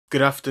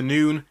Good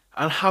afternoon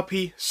and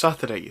happy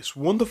Saturday. It's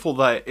wonderful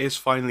that it is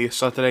finally a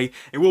Saturday.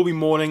 It will be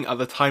morning at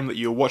the time that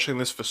you're watching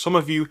this for some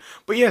of you,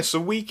 but yes, the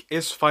week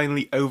is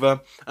finally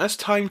over and it's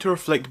time to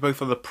reflect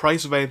both on the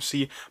price of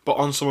AMC but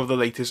on some of the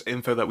latest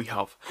info that we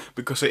have,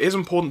 because it is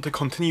important to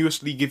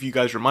continuously give you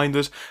guys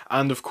reminders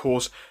and of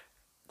course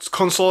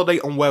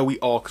consolidate on where we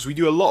are, because we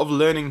do a lot of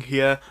learning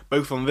here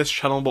both on this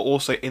channel but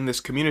also in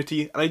this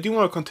community, and I do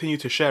want to continue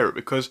to share it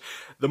because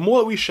the more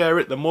that we share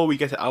it, the more we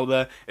get it out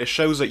there. It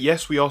shows that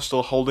yes, we are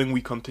still holding,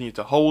 we continue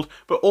to hold,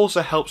 but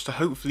also helps to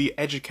hopefully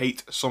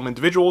educate some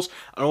individuals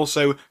and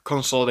also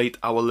consolidate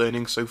our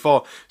learning so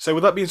far. So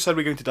with that being said,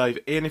 we're going to dive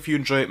in. If you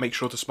enjoy it, make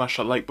sure to smash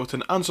that like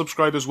button and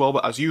subscribe as well,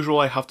 but as usual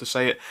I have to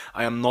say it,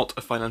 I am not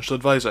a financial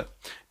advisor.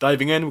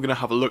 Diving in, we're going to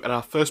have a look at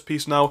our first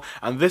piece now,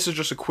 and this is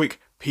just a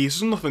quick piece.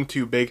 It's nothing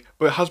too big,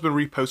 but it has been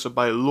reposted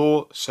by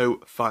Laws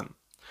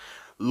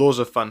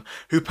of Fun,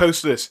 who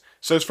posted this.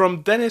 So it's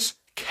from Dennis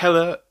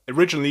Keller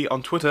originally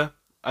on Twitter,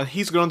 and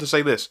he's gone on to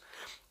say this.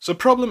 So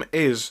problem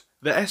is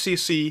the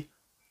SEC,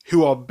 who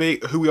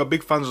we are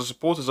big fans and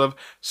supporters of,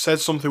 said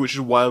something which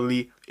is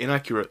wildly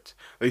inaccurate.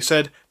 They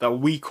said that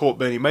we caught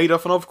Bernie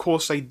Madoff, and of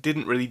course they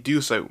didn't really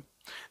do so.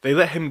 They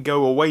let him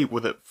go away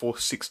with it for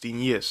 16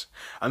 years.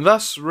 And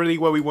that's really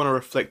where we want to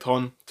reflect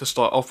on to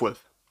start off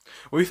with.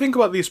 When we think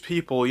about these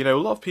people, you know,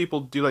 a lot of people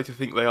do like to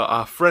think they are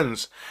our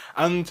friends,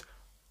 and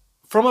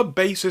from a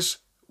basis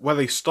where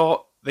they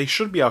start, they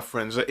should be our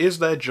friends. It is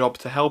their job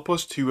to help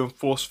us to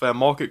enforce fair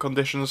market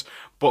conditions,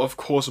 but of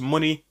course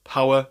money,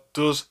 power,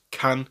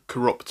 can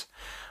corrupt.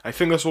 I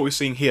think that's what we're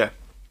seeing here.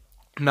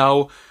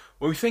 Now,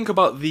 when we think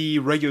about the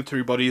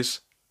regulatory bodies,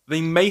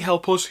 they may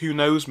help us, who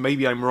knows,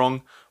 maybe I'm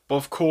wrong. But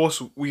of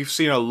course, we've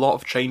seen a lot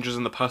of changes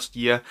in the past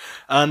year,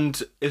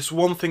 and it's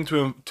one thing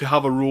to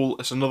have a rule,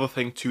 it's another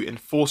thing to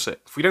enforce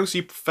it. If we don't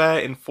see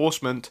fair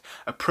enforcement,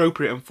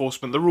 appropriate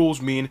enforcement, the rules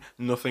mean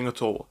nothing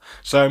at all.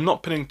 So I'm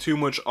not putting too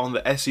much on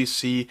the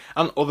SEC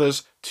and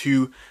others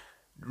to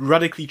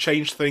radically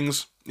change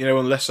things, you know,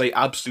 unless they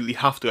absolutely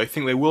have to. I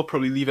think they will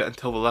probably leave it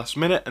until the last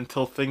minute,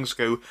 until things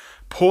go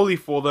poorly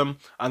for them,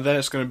 and then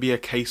it's going to be a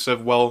case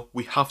of, well,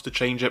 we have to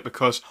change it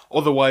because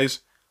otherwise,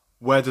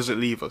 where does it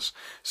leave us?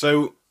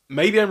 So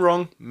maybe I'm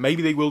wrong,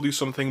 maybe they will do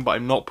something, but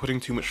I'm not putting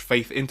too much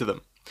faith into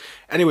them.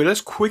 Anyway, let's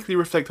quickly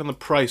reflect on the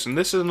price, and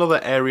this is another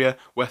area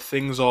where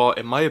things are,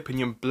 in my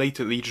opinion,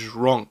 blatantly just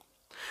wrong.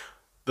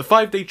 The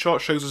 5-day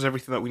chart shows us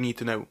everything that we need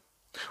to know.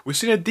 We've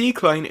seen a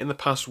decline in the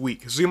past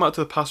week. Zoom out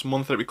to the past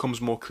month and it becomes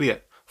more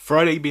clear.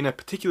 Friday being a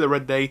particular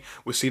red day,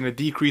 we're seeing a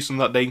decrease on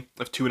that day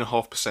of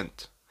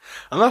 2.5%.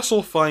 And that's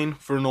all fine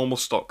for a normal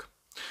stock.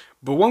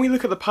 But when we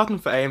look at the pattern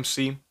for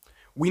AMC,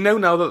 we know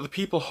now that the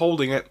people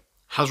holding it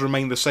has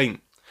remained the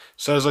same.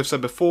 So as I've said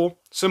before,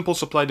 simple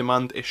supply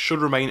demand, it should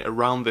remain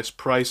around this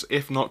price,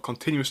 if not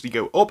continuously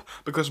go up,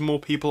 because more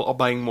people are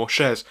buying more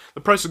shares.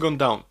 The price has gone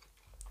down.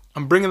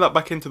 I'm bringing that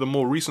back into the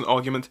more recent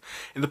argument.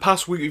 In the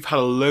past week we've had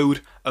a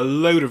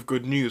load of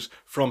good news,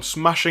 from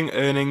smashing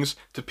earnings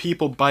to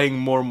people buying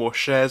more and more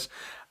shares,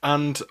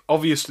 and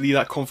obviously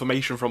that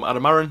confirmation from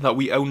Adam Aron that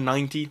we own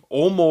 90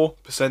 or more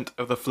 %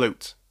 of the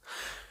float.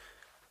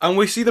 And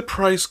we see the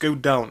price go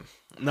down.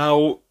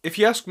 Now, if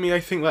you ask me, I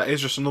think that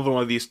is just another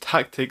one of these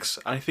tactics.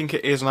 I think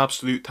it is an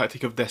absolute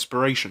tactic of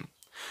desperation.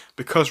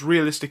 Because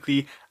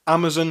realistically,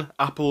 Amazon,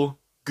 Apple,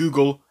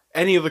 Google,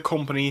 any other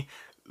company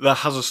that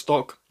has a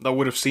stock that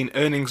would have seen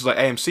earnings like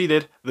AMC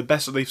did, the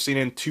best that they've seen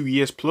in 2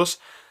 years plus,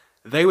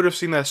 they would have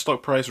seen their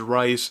stock price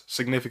rise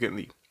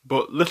significantly.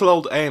 But little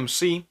old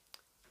AMC,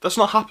 that's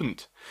not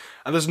happened.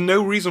 And there's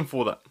no reason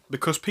for that,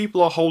 because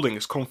people are holding,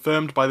 it's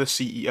confirmed by the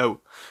CEO.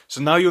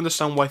 So now you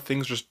understand why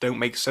things just don't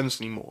make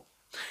sense anymore.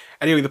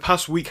 Anyway, the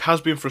past week has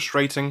been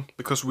frustrating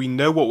because we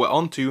know what we're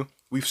onto,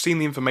 we've seen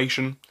the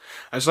information,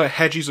 and it's like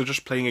hedgies are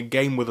just playing a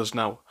game with us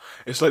now.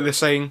 It's like they're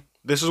saying,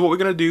 this is what we're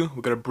going to do,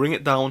 we're going to bring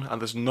it down, and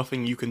there's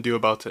nothing you can do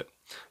about it.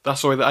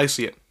 That's the way that I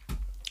see it.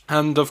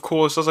 And of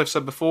course, as I've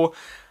said before,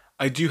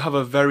 I do have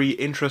a very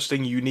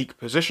interesting, unique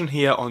position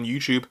here on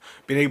YouTube,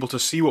 being able to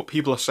see what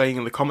people are saying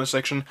in the comment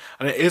section,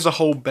 and it is a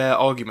whole bear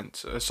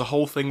argument. It's a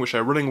whole thing which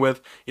they're running with,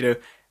 you know,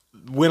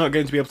 we're not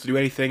going to be able to do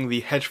anything,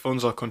 the hedge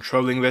funds are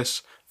controlling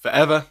this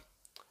forever,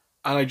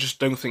 and I just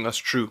don't think that's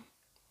true.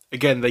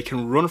 Again, they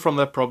can run from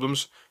their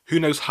problems, who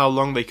knows how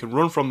long they can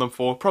run from them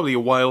for, probably a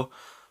while,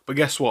 but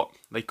guess what,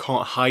 they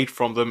can't hide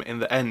from them in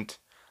the end.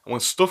 And when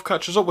stuff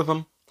catches up with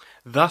them,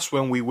 that's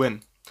when we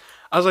win.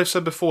 As I've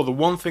said before, the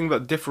one thing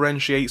that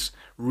differentiates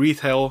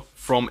retail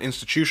from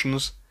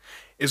institutions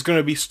is going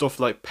to be stuff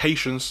like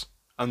patience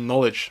and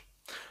knowledge.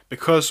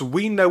 Because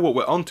we know what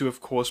we're onto, of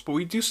course, but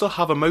we do still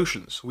have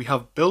emotions. We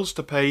have bills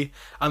to pay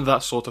and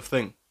that sort of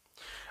thing.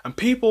 And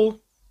people,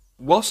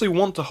 whilst they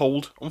want to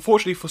hold,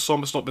 unfortunately for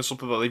some it's not been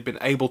something that they've been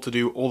able to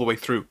do all the way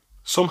through.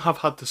 Some have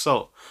had to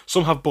sell,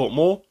 some have bought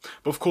more,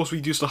 but of course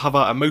we do still have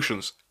our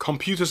emotions.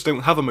 Computers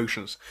don't have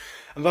emotions,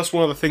 and that's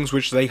one of the things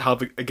which they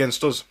have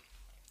against us.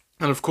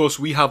 And of course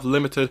we have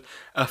limited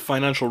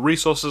financial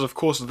resources. Of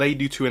course they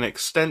do to an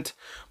extent,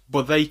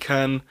 but they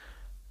can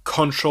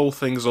control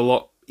things a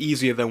lot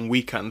easier than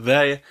we can.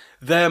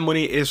 Their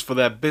money is for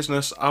their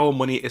business, our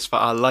money is for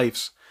our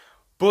lives.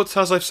 But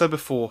as I've said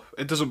before,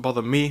 it doesn't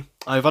bother me.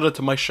 I've added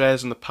to my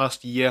shares in the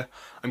past year.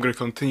 I'm going to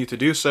continue to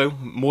do so,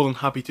 more than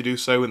happy to do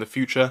so in the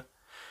future.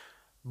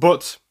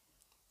 But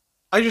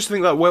I just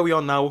think that where we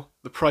are now,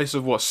 the price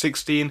of what,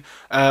 16,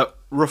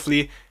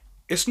 roughly,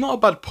 it's not a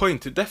bad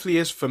point. It definitely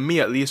is, for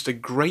me at least, a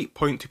great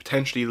point to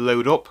potentially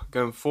load up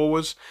going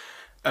forwards.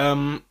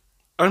 I'm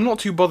not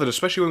too bothered,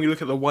 especially when we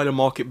look at the wider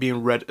market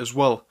being red as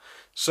well.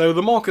 So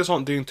the markets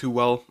aren't doing too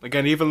well.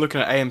 Again, even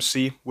looking at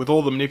AMC, with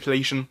all the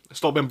manipulation,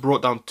 it's not been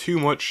brought down too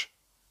much,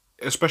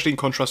 especially in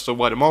contrast to the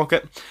wider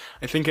market.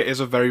 I think it is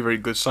a very, very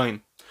good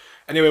sign.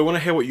 Anyway, I want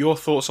to hear what your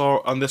thoughts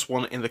are on this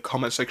one in the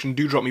comment section.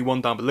 Do drop me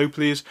one down below,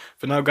 please.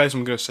 For now, guys,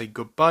 I'm going to say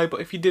goodbye,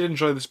 but if you did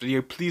enjoy this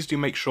video, please do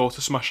make sure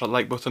to smash that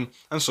like button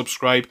and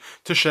subscribe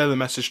to share the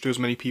message to as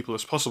many people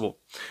as possible.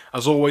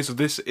 As always,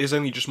 this is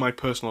only just my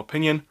personal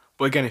opinion,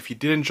 but again, if you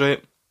did enjoy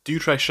it, do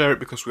try to share it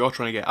because we are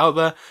trying to get out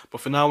there.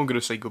 But for now, I'm going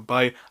to say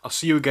goodbye. I'll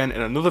see you again in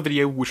another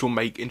video, which will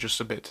make in just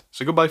a bit.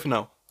 So goodbye for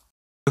now.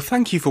 So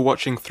thank you for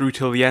watching through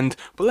till the end,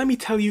 but let me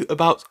tell you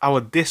about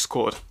our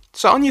Discord.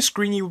 So on your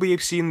screen you will be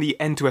seeing the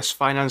N2S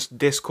Finance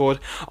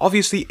Discord.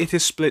 Obviously it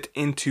is split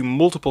into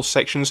multiple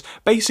sections.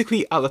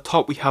 Basically at the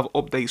top we have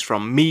updates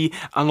from me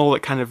and all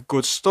that kind of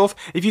good stuff.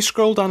 If you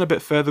scroll down a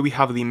bit further we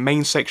have the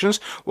main sections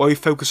where we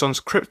focus on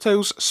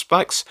cryptos,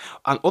 SPACs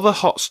and other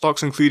hot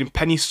stocks including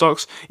penny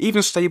stocks,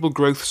 even stable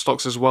growth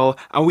stocks as well,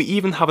 and we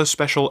even have a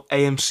special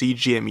AMC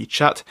GME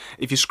chat.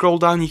 If you scroll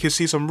down you can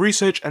see some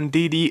research and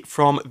DD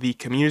from the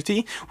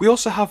community. We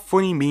also have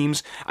funny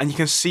memes and you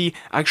can see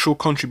actual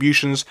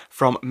contributions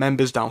from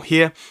members down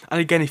here.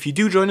 And again, if you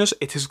do join us,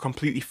 it is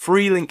completely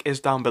free, link is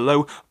down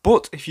below.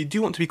 But if you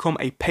do want to become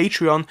a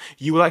Patreon,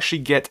 you will actually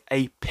get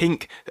a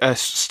pink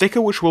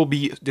sticker which will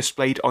be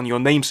displayed on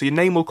your name. So your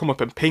name will come up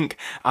in pink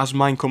as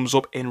mine comes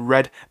up in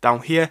red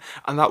down here,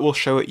 and that will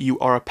show that you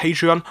are a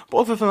Patreon. But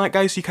other than that,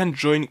 guys, you can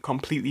join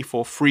completely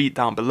for free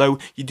down below.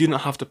 You do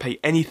not have to pay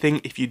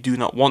anything if you do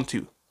not want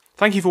to.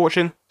 Thank you for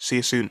watching, see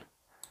you soon.